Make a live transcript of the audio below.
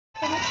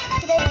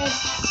today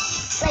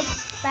like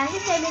back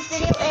in this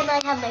video, and I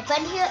have my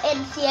friend here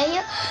and Sia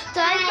here.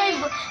 Sorry if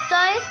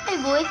my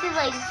voice is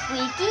like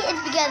squeaky.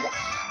 It's because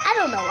I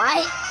don't know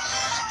why.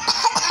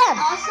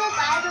 Also,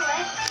 by the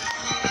way,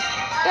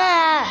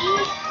 Yeah.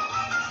 and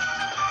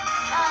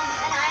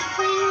I'm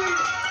playing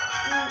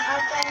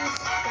our friend's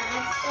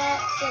dance set,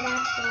 so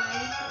that's why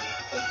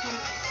it kind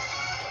of.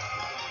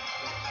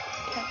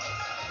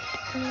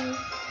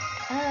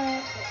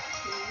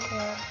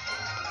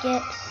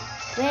 Get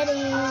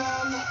ready.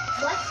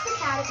 What's the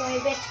category?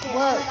 Bitch, kid.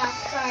 What? Oh my gosh,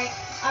 sorry.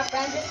 Our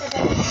friend just said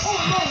that. Oh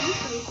no, you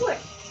can record.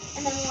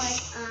 And then we're like,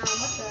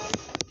 what's the?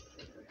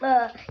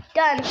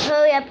 Done.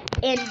 Hurry up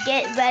and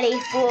get ready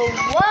for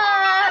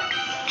work.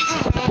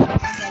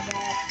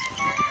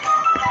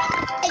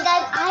 And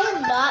guys, I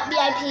am not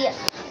VIP.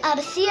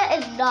 Sia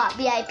is not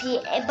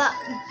VIP, but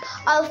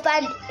our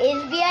friend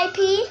is VIP.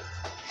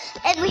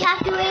 And we have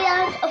to rate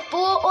us a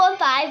 4 or a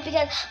 5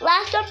 because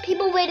last time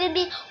people rated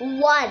me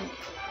 1.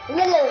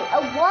 Literally,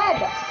 a 1.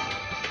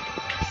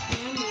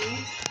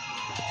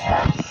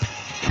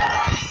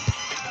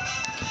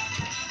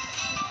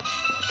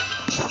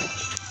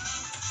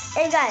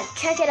 And guys,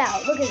 check it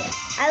out. Look at this.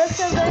 I look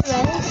so good, right?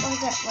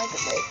 Look at this.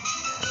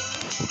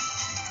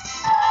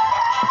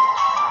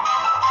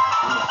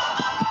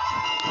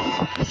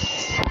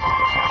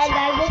 And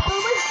I will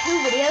film like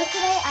 2 videos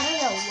today. I don't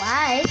know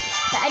why,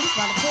 but I just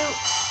wanted to.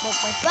 Well,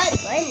 my friend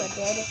Layla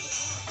did.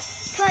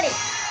 20,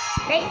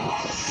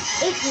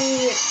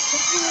 18.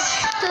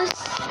 So,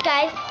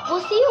 guys,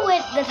 we'll see you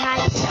with the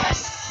time.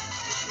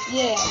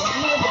 Yeah, we'll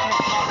see you with the time.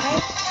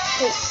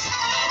 Okay?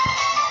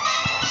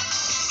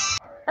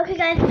 Okay,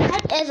 guys, the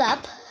time is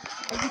up,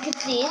 as you can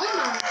see.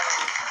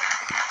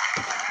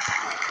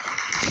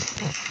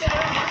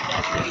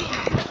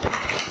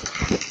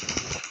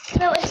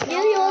 So it's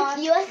New York,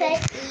 USA.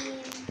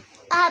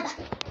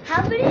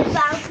 How many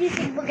rounds do you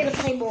think we're gonna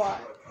play more?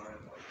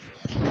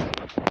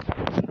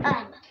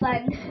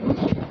 Fun.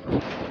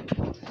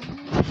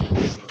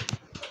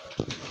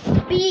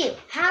 B,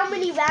 how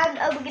many rounds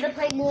are we gonna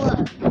play more?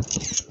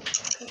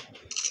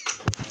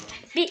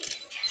 B.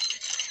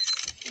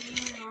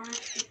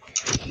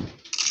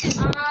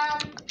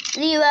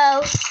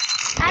 0.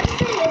 I'm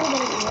saying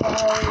everybody's 0.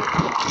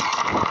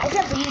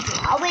 Except for you two.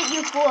 I'll rate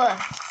you 4.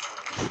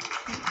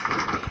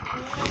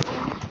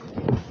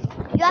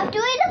 You have to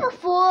rate them a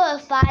 4 or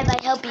 5, I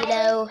hope you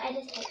know. I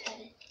just looked at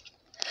it.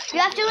 You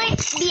have to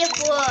rate me a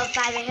 4 or 5,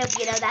 I hope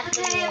you know. That's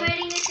the Okay, I'm rule.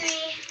 rating you 3.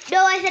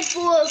 No, I said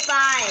 4 or 5.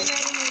 I'm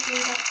rating you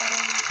 3, that's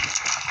better.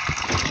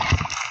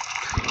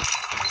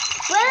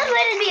 Well,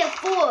 rated me a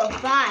 4 or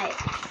 5.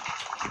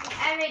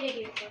 I rated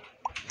you 4.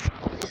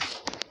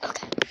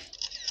 Okay.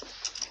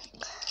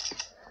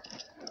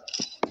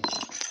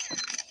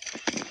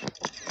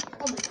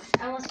 Oh my gosh,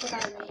 I almost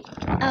forgot a rating.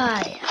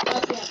 Yeah.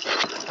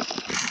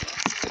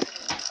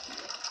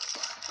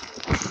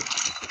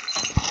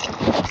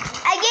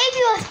 I gave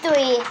you a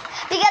 3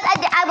 because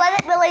I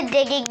wasn't really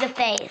digging the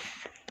face.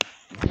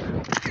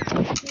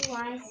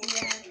 Why,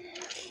 Sia?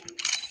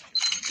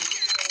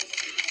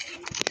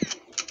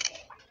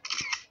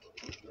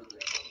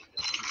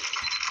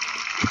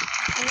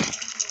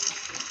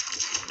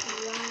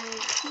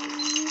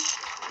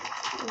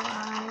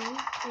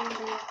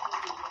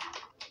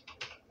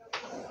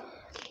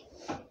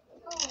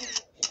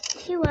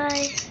 TY.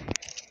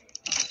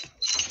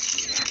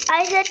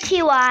 I said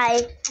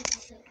TY.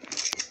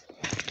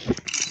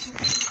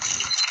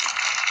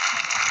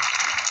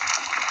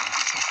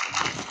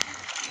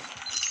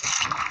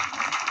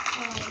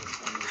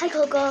 Hi,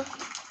 Coco.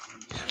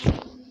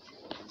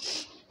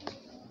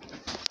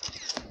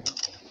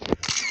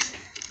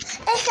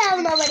 If you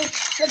haven't already,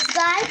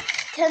 subscribe,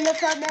 turn the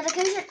bell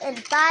notification in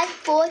 5,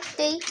 4,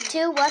 3,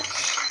 2, 1.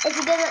 If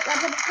you didn't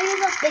let them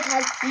fingers up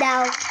because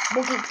now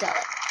we'll keep going.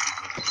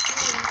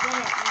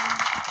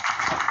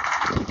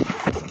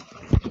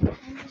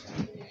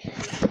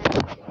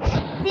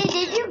 See,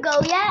 did you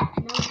go yet?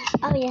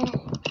 Oh yeah.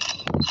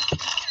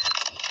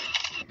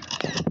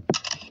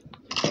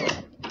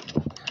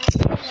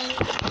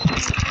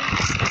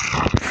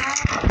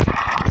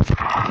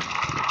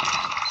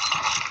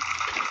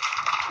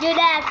 You're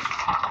next.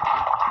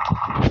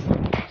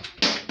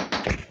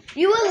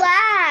 You were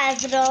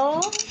last,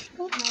 though.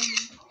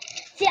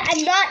 See,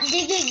 I'm not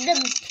digging the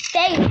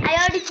space. I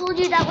already told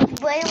you that was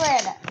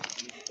Braylon.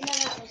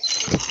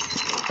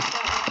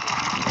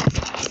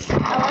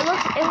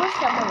 Oh, it was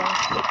similar.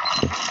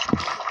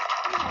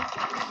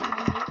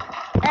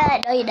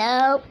 No, you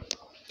don't.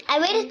 I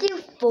rated you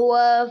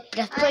 4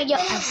 just for your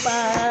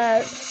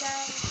effort.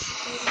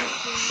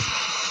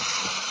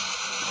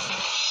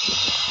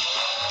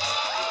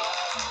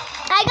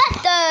 I got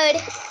 3rd.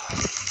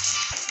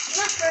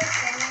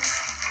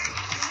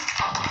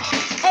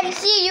 And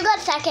see, you got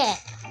 2nd.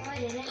 Oh, I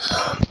didn't.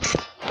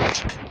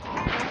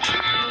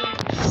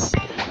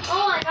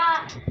 Oh my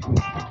god.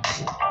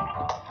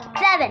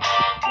 7.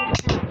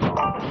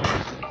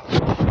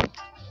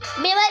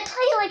 Maybe I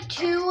play like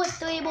 2 or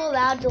 3 more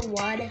rounds of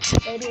 1,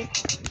 maybe.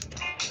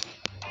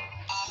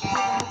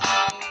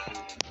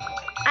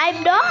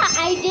 I'm not.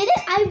 I didn't.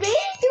 I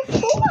rated you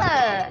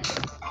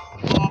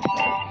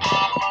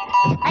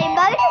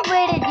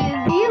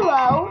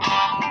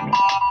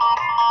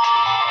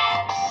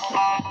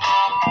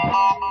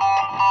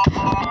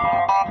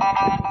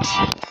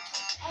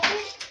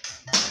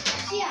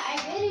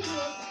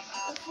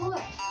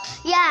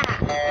Yeah.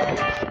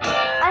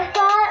 I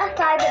thought a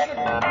 5 was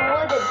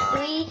more than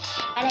 3,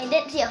 and I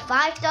didn't see a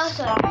 5-star,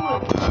 so I threw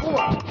it 4.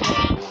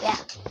 Yeah.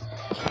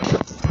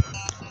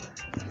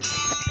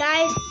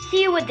 Guys,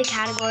 see what the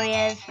category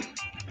is.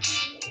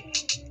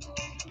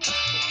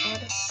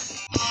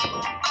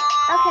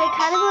 Okay,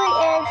 category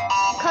is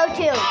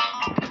cartoon.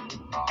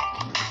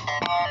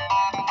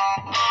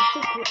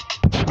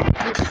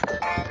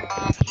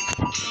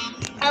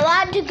 I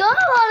want to go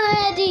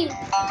already.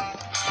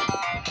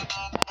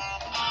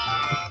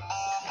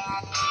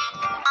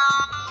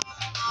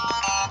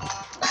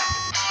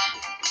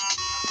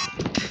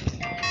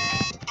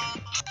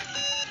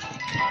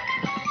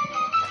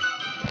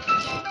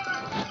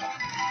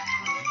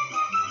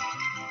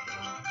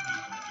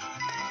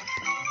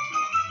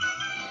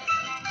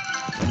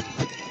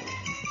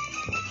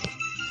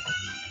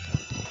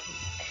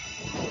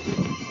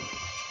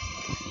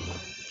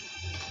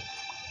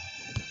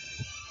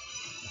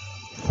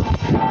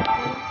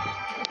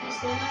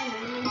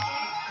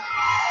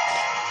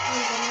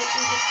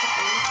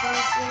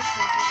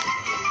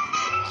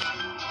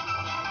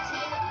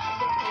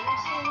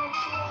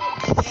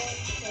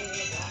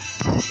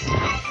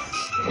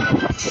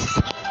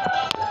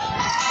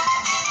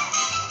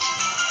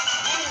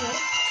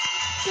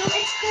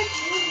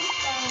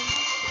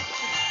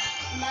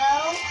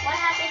 What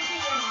happened to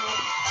your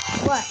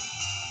head? What?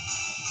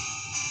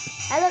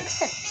 I look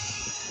sick.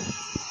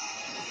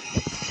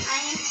 I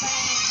am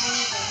playing a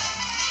tiny bit.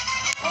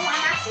 Oh,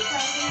 I'm actually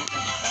playing a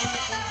tiny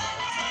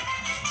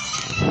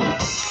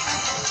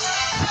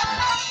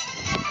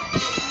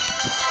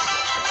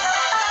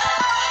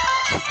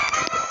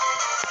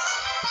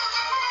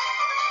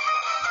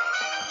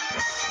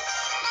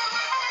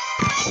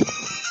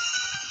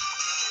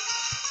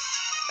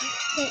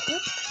Wait,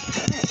 look.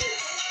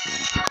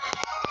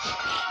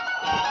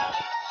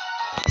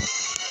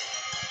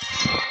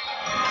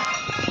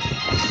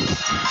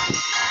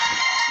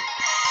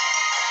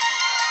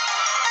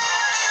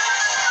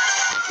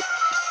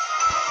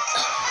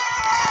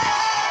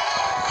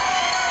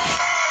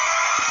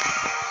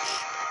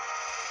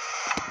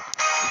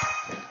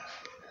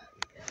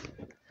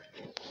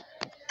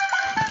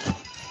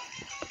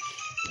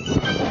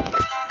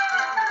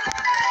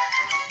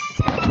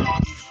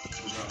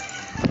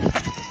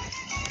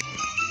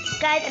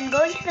 Guys, I'm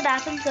going to the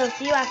bathroom, so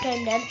see you after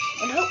I'm done,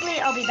 and hopefully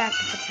I'll be back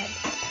to 10.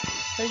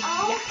 So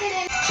yeah.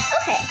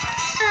 Okay.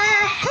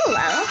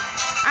 Hello.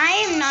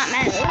 I am not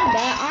Malu,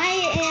 but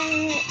I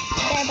am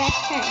their best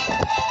friend.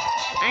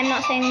 I'm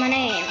not saying my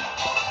name.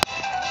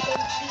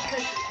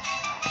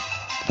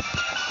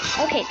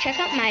 Okay, check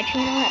out my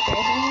channel at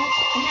this.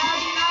 No,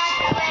 do not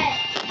do it.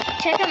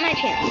 Check out my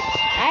channel.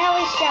 I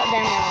always shout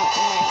them out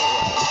in my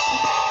videos.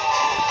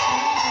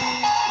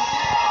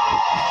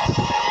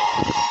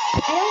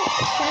 I don't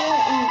shout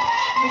out in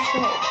the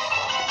shorts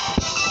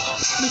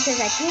because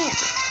I can't.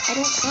 I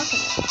don't talk about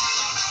it.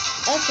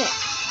 Okay.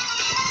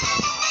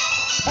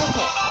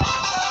 Okay.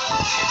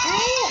 I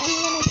am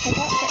gonna check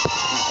out this.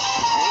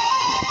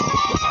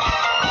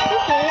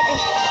 Okay,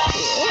 it's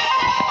cute.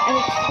 I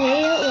would say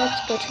let's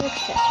go to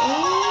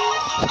accessories.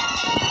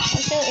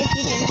 Also, if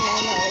you didn't know,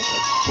 Molly's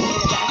in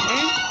the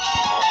bathroom.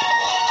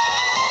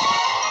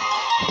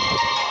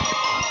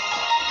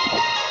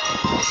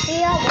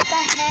 Yeah, what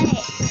the heck?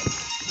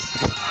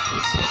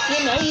 You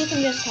know you can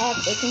just talk,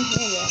 they can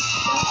hear you.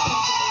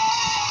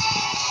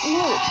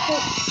 No, so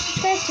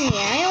subscribe to me.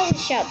 I always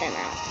shout them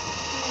out.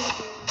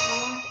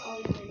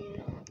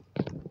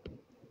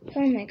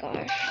 Oh my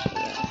gosh.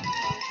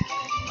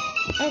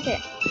 Yeah. Okay.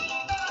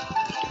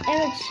 I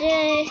would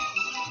say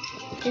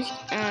just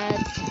add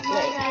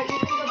like.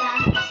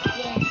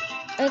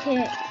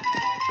 Okay.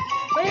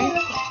 What are you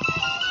looking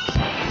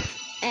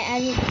I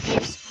added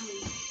this.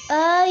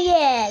 Oh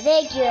yeah,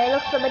 thank you. I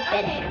look so much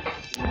better.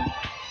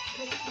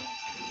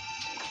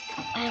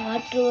 I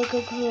want to look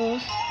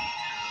close.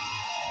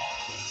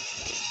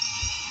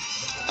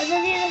 Oh,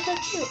 these are so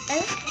cute. I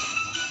like them.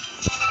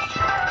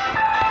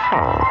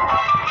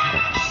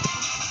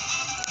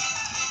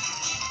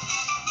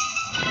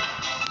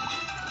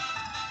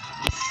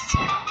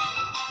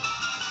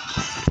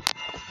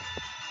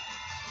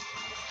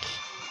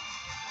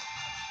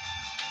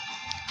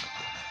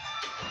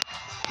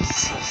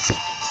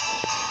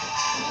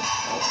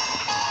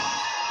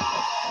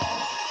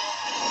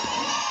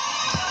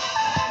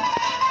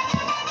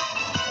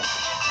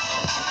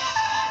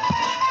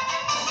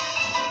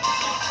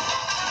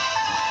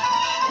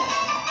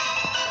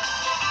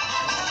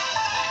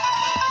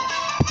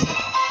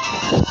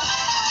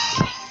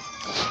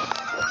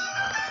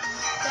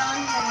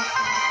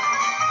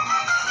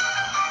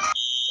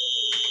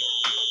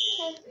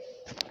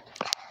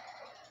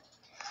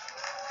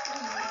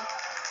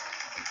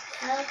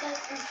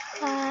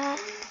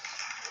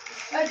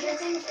 Or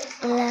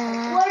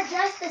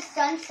just the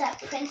sunset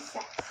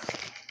princess.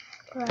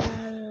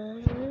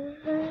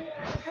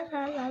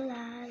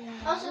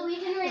 Also, we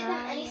can rate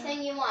them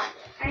anything you want.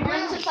 1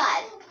 to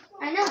 5.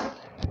 I know.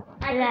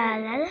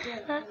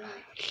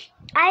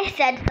 I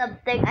said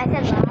something. I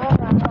said la la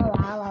la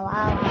la la la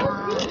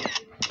la.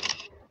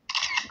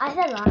 I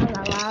said la la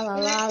la la la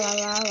la la la la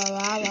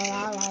la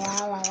la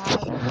la la la.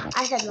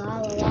 I said la la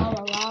la la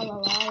la la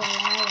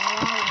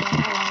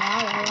la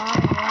la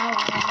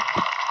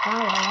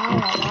la.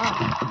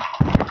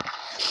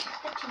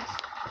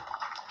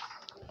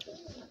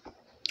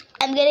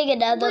 I'm getting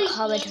another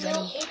comment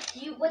ready. It's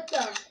you with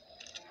the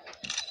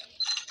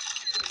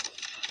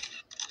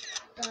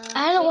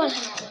I don't want. I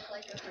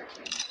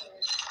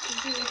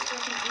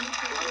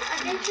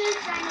think she was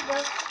trying to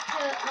work to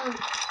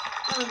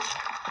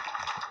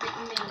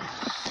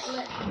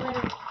let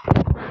her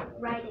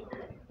write it.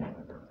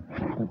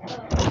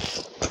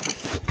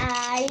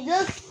 I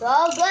look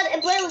so good.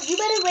 And well, you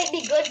better rate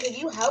me good because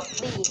you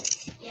helped me.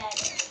 Yeah, I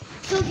did.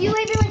 So if you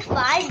rate me like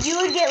 5, you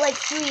would get like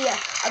 3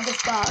 of the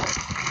stars.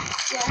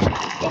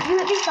 Yeah. If you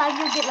rate me 5,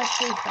 you would get like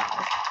 3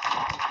 stars.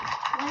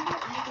 Why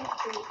would I get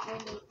 3? I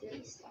need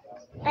 3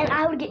 stars. And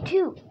I would get 2.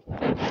 So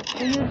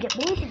you would get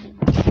more than me.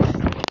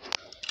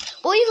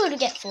 Or you would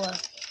get 4.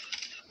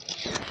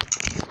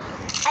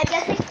 I'm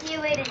guessing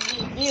you rated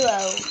me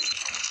 0.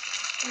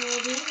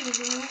 Maybe.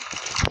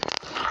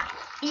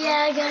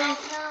 Yeah, guys.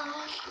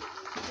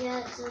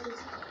 Yeah, so does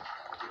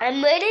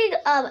I'm rating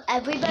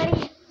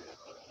everybody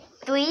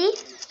 3,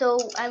 so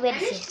I'm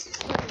rating 6.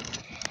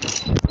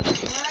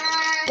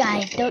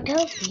 Guys, don't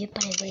tell me,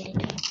 but I rated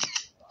 2.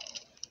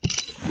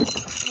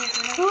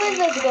 Who is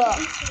this girl?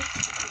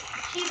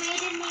 She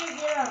rated me a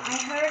 0. I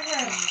heard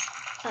her.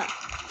 Oh.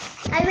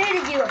 I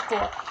rated you a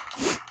 4.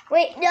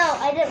 Wait, no,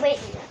 I didn't rate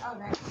you. Oh,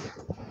 that's...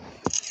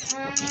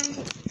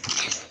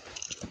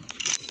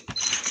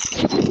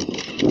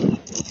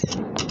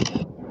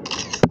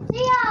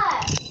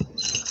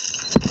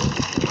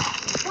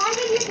 Why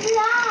did you do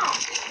that?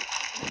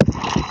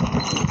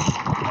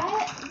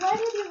 Why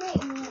did you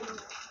rate me?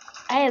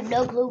 I have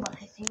no clue what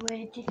you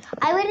rated you.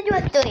 I rated you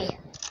a 3.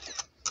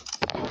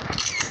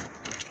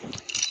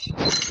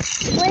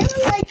 Rate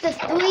me like the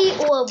 3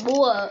 or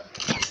more.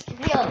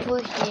 We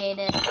appreciate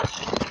it.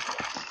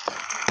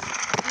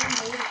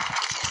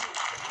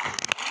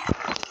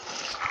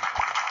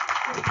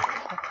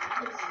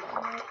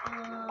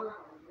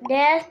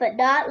 Last but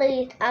not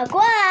least,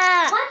 Aqua!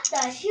 What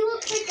the? She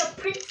looks like a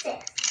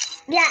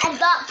princess. Yeah, and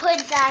not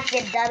princess,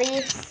 you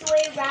dummy. So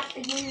I wrapped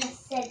the game that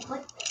said,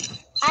 what the?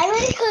 I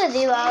already could have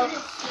 0.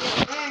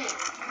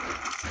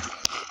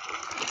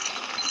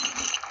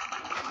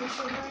 You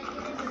should go and get a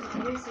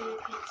divider so you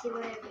can see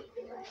what I rate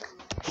you as.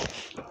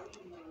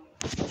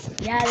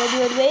 Yeah, then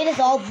you would rate us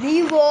all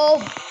 0.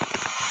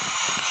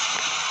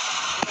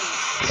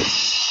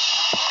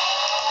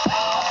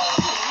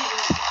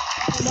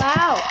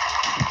 Wow.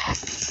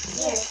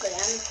 Seriously,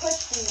 I'm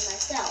pushing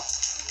myself.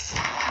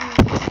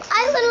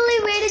 I literally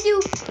rated you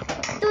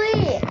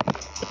 3.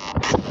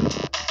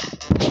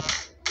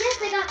 Yes,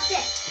 I got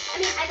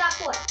 6. I got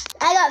 4.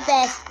 I got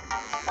this.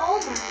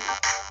 Oh my.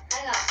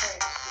 I got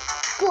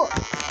 1st. Cool.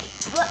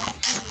 Well,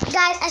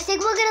 guys, I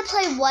think we're going to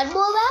play one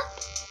more round.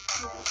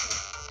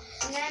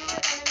 And then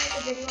we're going to make a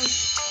video on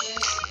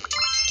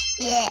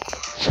Yeah.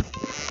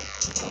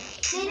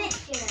 Say it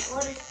here.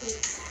 What is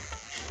this?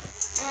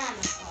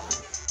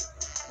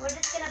 We're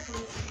just going to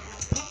bleed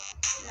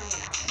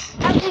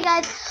now. Okay,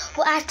 guys.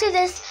 Well, after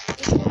this,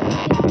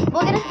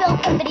 we're going to film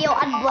a video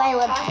on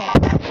violence.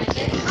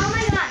 Oh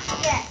my gosh,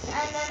 yes.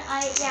 And then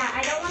I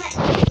don't want to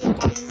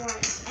edit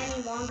it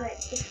any longer.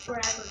 It takes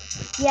forever.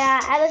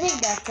 Yeah, I don't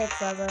think that takes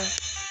forever.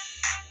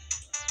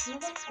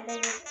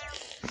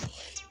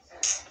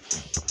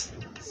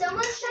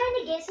 Someone's trying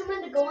to get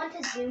someone to go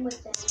onto Zoom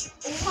with them.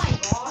 Oh my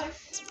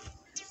gosh.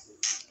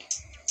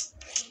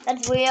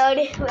 That's weird.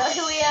 Really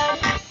weird.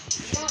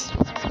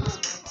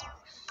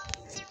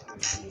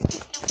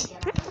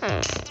 You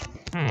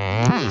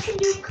can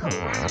do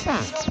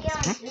collabs. Don't get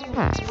on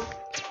Zoom.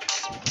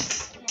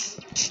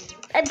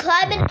 I'm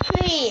climbing a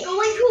tree.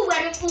 Going to a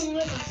wedding pool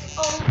with us.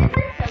 Oh, this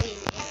is so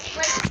easy.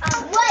 Like,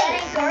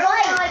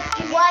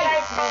 White.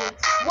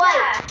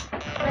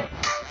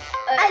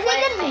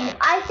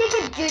 I think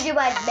it's Junior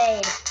White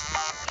made.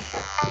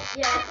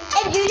 Yeah.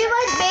 And Junior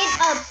White made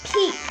a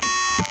peak.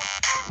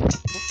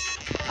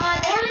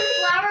 They have a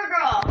flower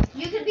girl.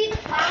 You could be the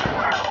flower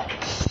girl.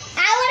 I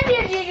want to be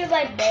a Junior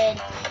White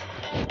maid.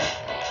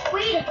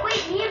 Wait,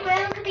 me and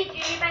Braylon could be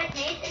Junior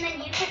Bridesmaids, and then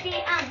you could be,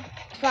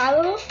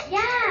 Flower girl?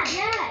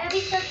 Yeah, it'd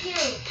be so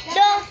cute.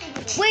 No,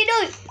 wait,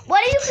 no.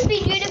 What if you could be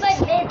Junior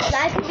White maid? And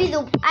I could be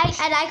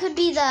I could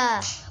be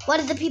the one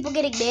of the people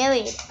getting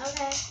married.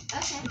 Okay.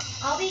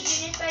 I'll be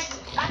Junior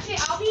Bridesmaids. Actually,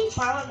 I'll be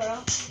flower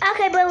girl.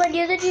 Okay, but when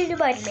you're the Junior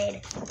White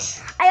maid,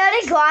 I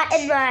already got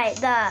in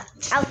the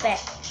outfit.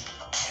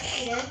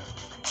 You did?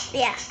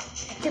 Yeah.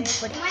 Oh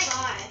my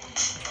god.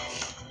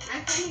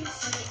 I'm finding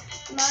something.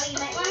 Molly, you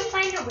might want to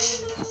find a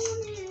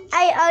ring.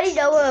 I already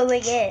know where a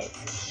ring is.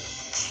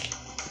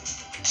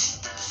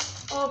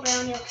 Oh,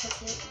 brown milk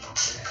cookie.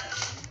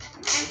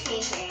 I'm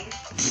changing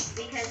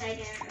because I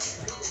didn't really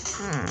like it.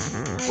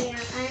 Oh yeah,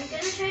 I'm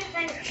gonna try to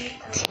find a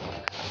pink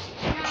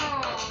though. No.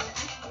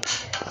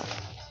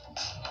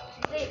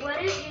 Wait,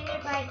 what is Junior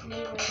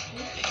Bridesmaid wear?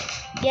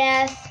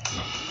 Yes.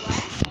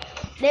 What?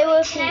 They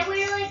were Can I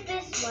wear like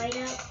this white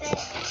outfit?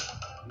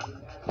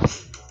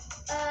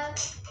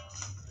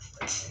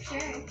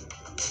 Sure.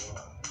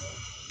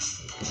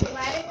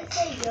 Why does it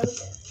say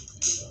yoga?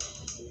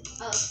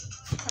 Oh,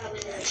 probably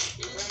the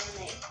when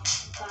they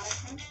bought it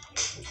from.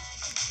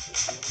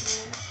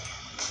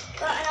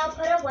 But and I'll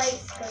put a white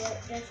skirt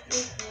just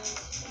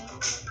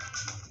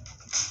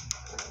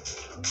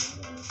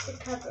to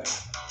cover up.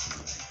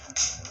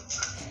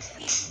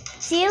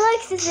 She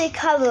likes to say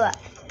cover up.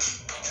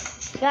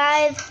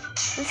 Guys,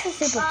 this is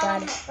super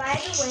fun. By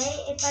the way,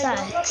 if I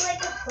don't look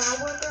like a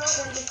flower girl,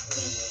 then just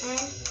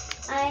pretend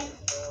I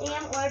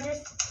am, or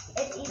just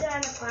it's either I'm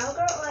a flower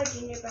girl or a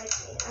junior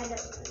bridesmaid. I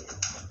don't really know.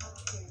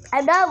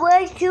 I'm not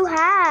wearing too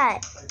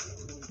hot.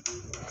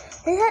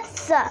 This hat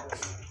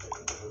sucks.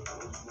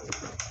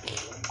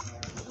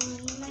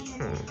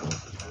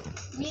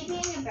 Me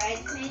being a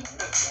bridesmaid.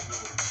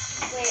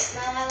 Wait,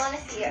 Mom, I want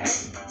to see yours.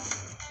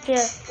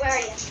 Here. Where are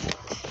you?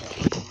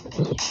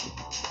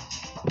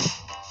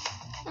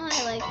 Oh, I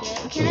like it.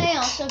 Can I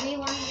also be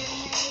one getting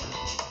married?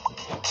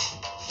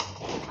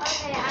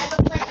 Okay, I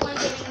look like one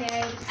getting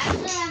married.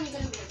 Actually, I'm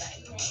gonna be a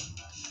bridesmaid.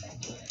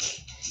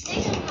 They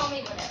can call me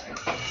whatever.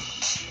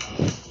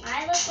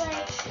 I look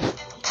like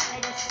I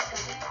just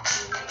got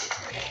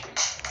married.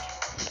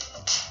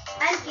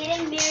 I'm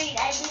getting married. I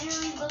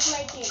literally look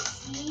like it.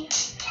 See?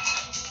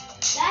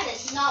 That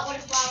is not what a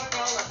flower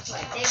girl looks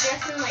like. They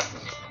dress in like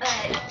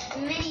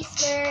mini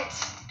skirts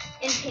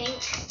in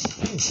pink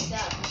and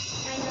stuff.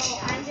 I know.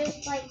 I'm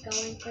just like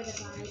going for the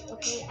vibe.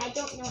 Okay, I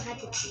don't know how to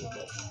do this.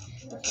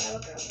 The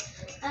flower girl.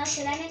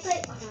 Should I make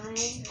like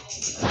crime?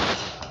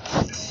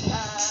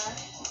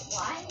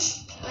 Why?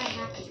 I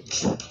have to.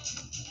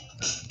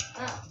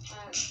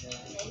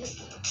 Maybe.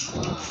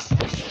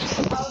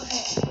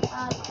 Okay.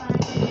 Crime.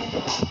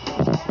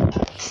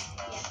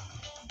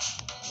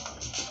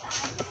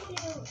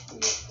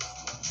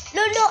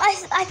 No, I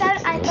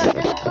thought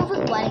there's a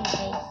perfect wedding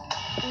face.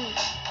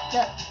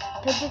 Look,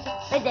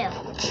 right there.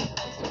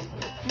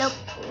 Nope.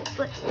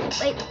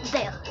 Wait,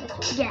 there.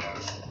 Yeah.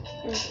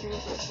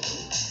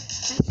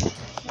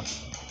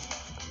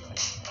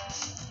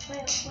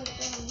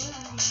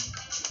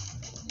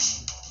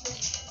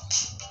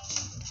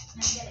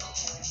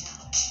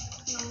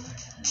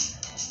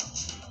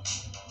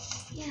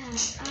 Yeah,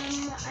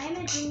 I'm a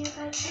junior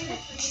bridesmaid.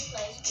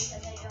 Because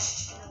I don't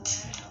know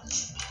where else.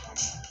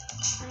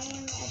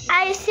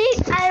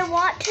 I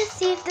want to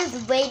see if this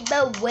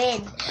rainbow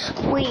wig.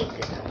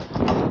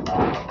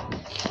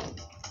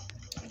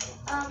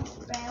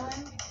 Braylon,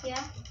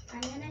 yeah,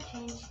 I'm gonna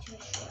change to a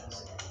short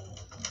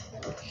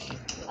skirt.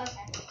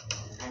 Okay,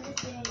 I'm just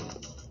doing it.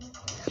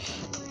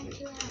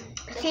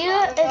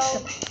 Here is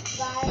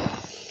the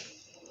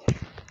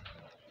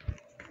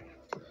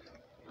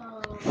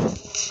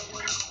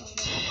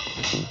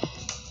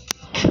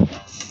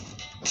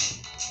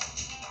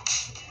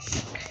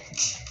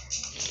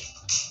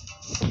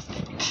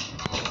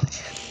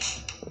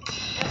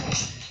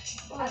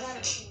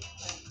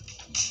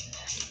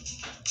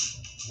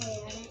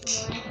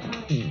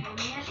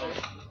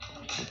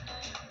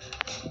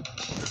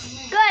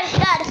Good.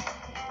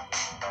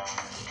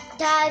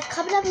 Dad,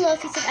 comment down below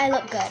if you think I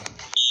look good.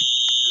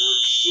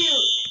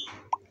 Shoot.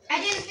 I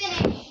didn't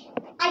finish.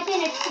 I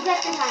finished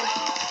just in time.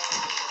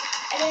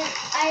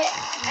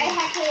 I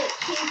had to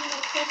change the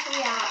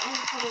accessory out and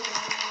put it in.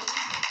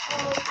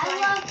 Oh, I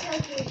love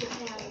Tokyo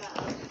Japan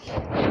though.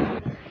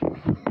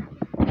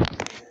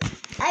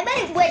 I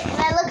might win because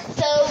I look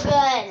so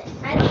good.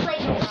 I look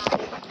like a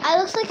I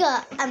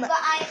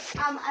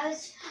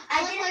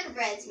look like a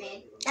bridesmaid.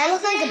 I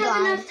look like a I have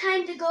bride. enough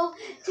time to go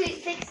to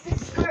fix the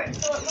skirt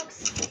so it looks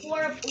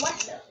horrible. What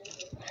the?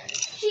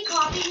 She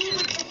copied me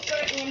with the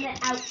skirt and the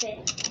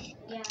outfit.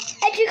 Yeah.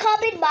 And she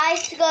copied my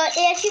skirt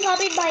and she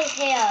copied my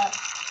hair.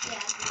 Yeah.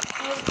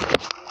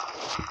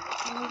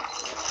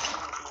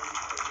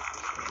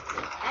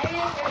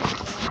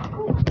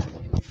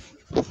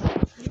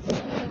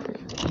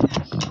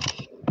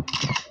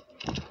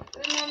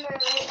 Remember,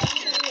 right?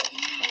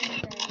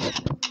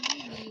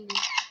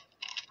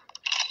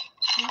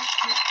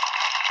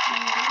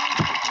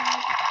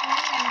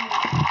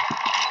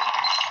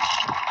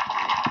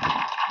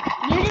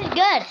 You did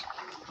good.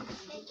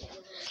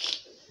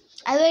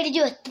 I'm going to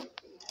do a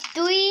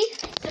 3.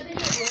 Somebody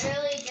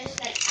literally just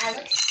like, I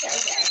look so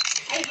good.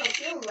 I hope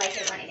you like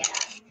it when I get up.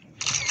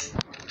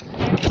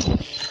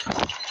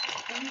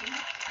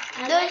 I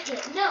like it.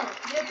 No,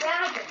 you're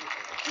bragging.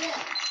 Yeah.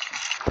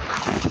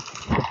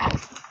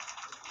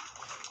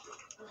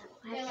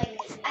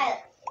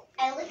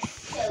 I look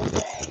so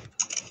good.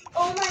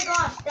 Oh my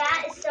gosh, that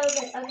is so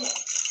good.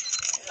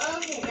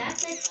 Okay,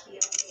 that's like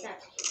cute.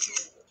 That's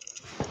cute.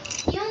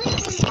 The only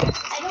thing is,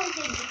 I don't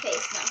think the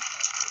face now.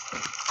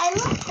 I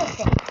love the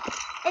thing.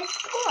 It's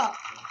cool.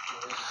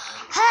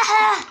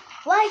 Haha!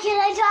 Why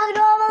can't I talk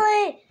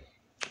normally?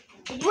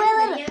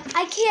 Well,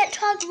 I can't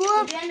talk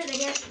normally. Did you end the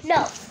video? No.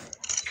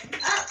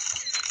 Oh.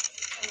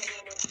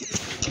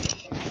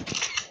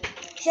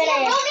 Should I?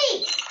 Roby!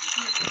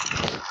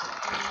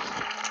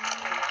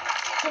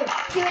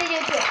 Two.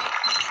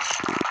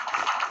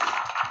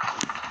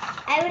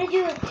 I'm gonna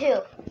do 2.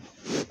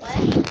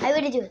 What? I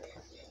rated you a 2.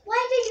 Why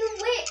did you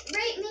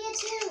rate me a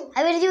 2?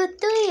 I rated you a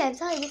 3. I'm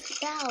sorry, just sit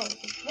down.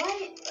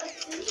 Why a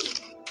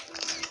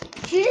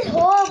 3? She is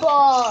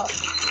horrible.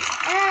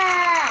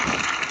 Ah.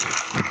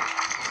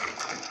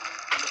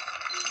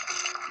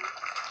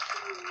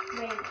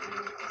 Wait,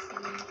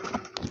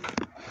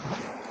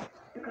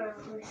 the girl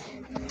who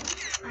said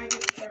I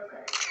did so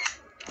good.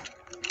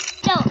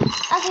 So,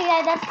 okay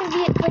guys, that's gonna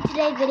be it for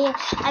today's video.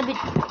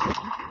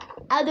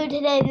 I'll do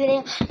today's video.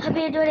 Hope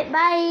you enjoyed it.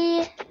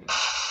 Bye.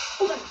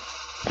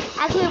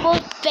 Actually, we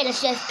won't finish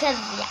this because,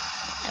 yeah.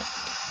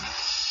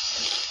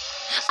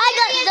 I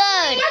got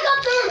third. I got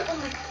third. Oh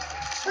my god.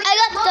 I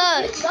got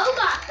third. Mo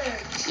got third.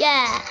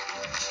 Yeah.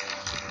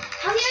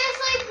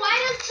 Seriously, why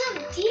does the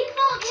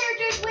default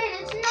characters win?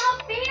 It's not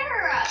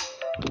fair.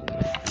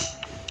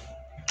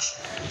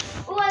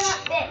 Oh, I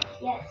got this.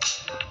 Yes.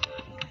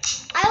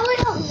 I only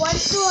have one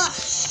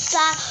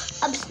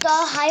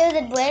star higher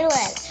than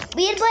Braylon.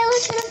 Me and Braylon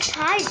should have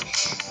tied.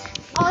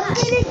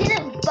 Honestly, they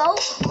didn't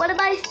vote one of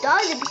my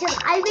stars because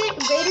I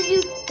rated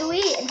you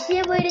 3 and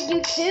Tia rated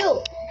you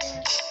 2.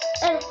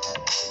 And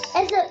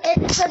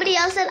somebody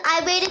else said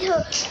I rated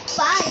her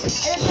 5. And then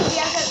somebody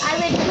else said I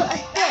rated her a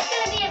 6.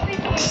 That's gonna be it for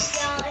today,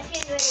 y'all. If you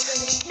enjoyed the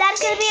video. That's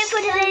gonna be it for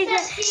today's.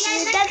 See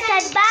you guys Next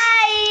time.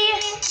 Bye.